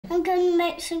I'm going to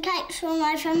make some cakes for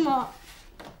my friend Mark.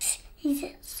 He's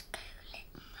at school at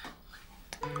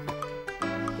the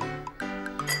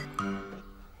moment.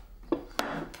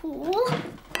 Pour.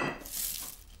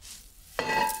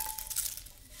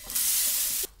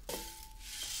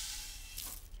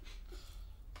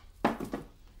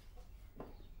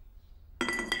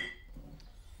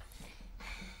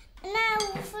 Now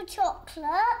for chocolate.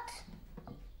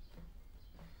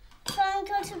 So I'm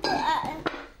going to put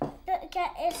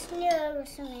get it nearer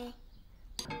to me.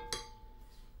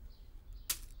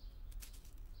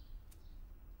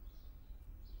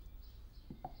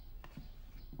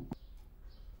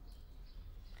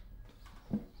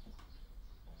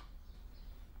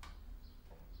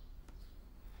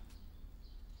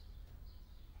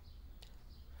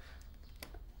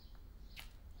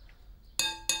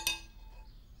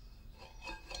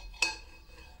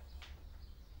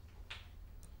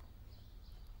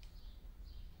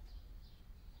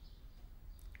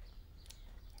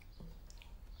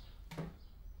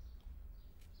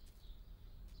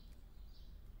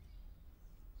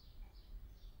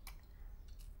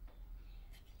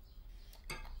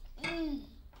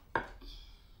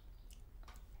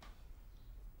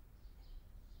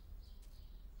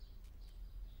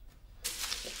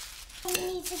 I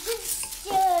need a good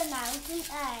stir now, don't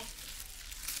I?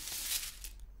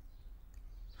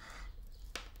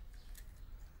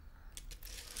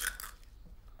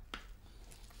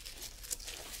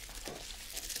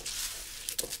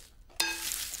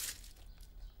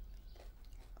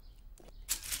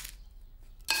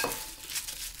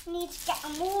 We need to get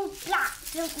them all black,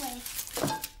 don't we?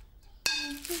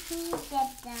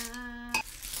 Get that.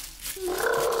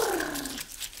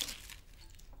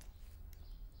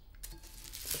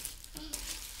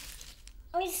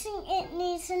 I think it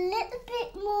needs a little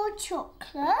bit more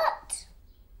chocolate.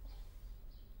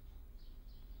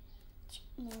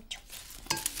 More chocolate.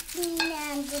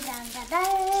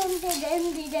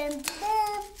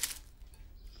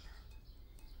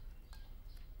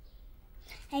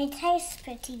 It tastes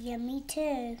pretty yummy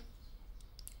too.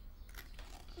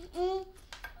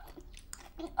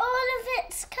 All of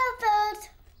it's covered.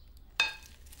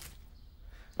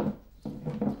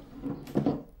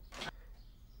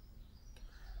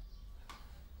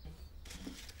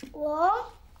 One,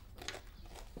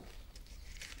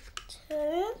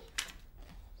 two,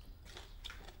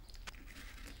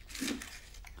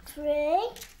 three,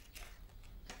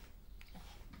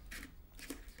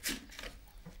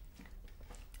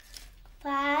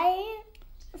 five,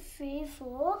 three,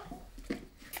 four,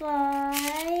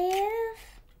 five,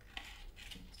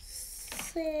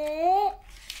 six,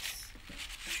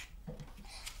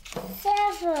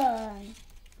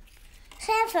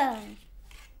 seven.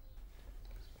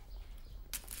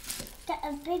 Get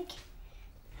a big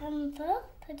hamper,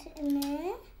 put it in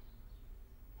there.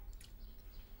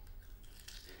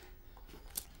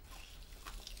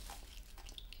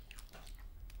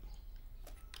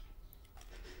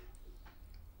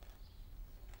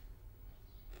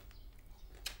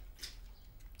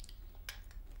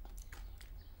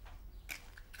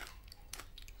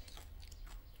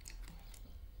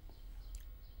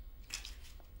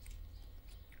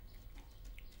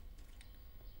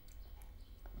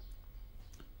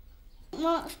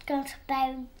 Mark's going to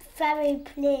be very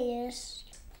pleased.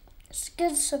 It's a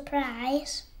good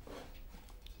surprise.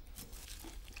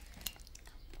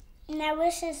 Now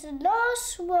this is the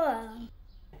last one.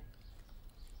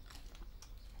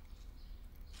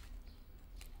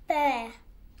 There.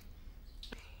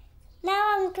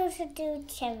 Now I'm going to do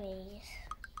cherries.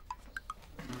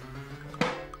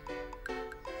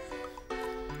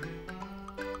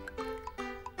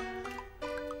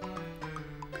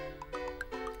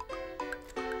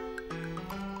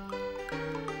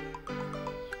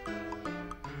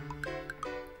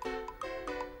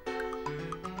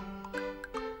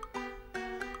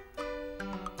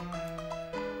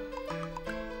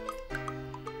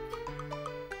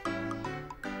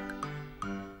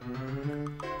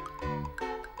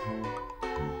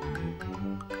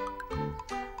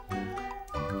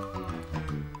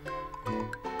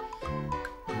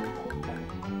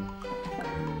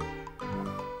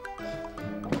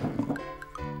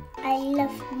 I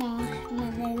love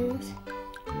marshmallows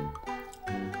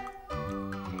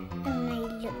and they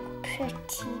look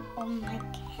pretty on my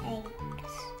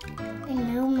cakes. I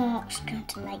know Mark's going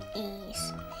to like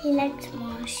these. He likes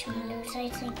marshmallows. I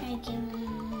think I give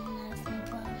him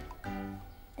another one.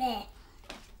 There.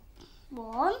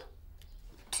 1,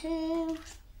 2,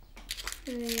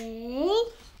 3,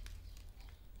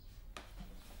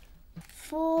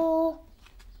 4,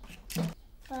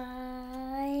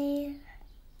 5,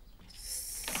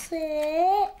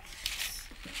 6,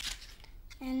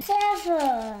 and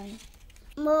 7.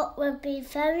 Mark will be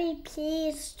very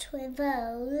pleased with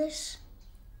those.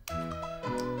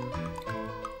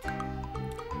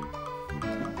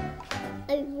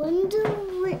 I wonder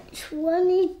which one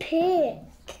he'd pick.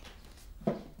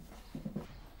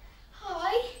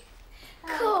 Hi.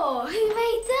 Cool. Who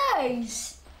made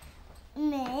those?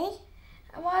 Me.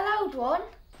 Am I allowed one?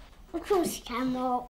 Of course you can, Mark.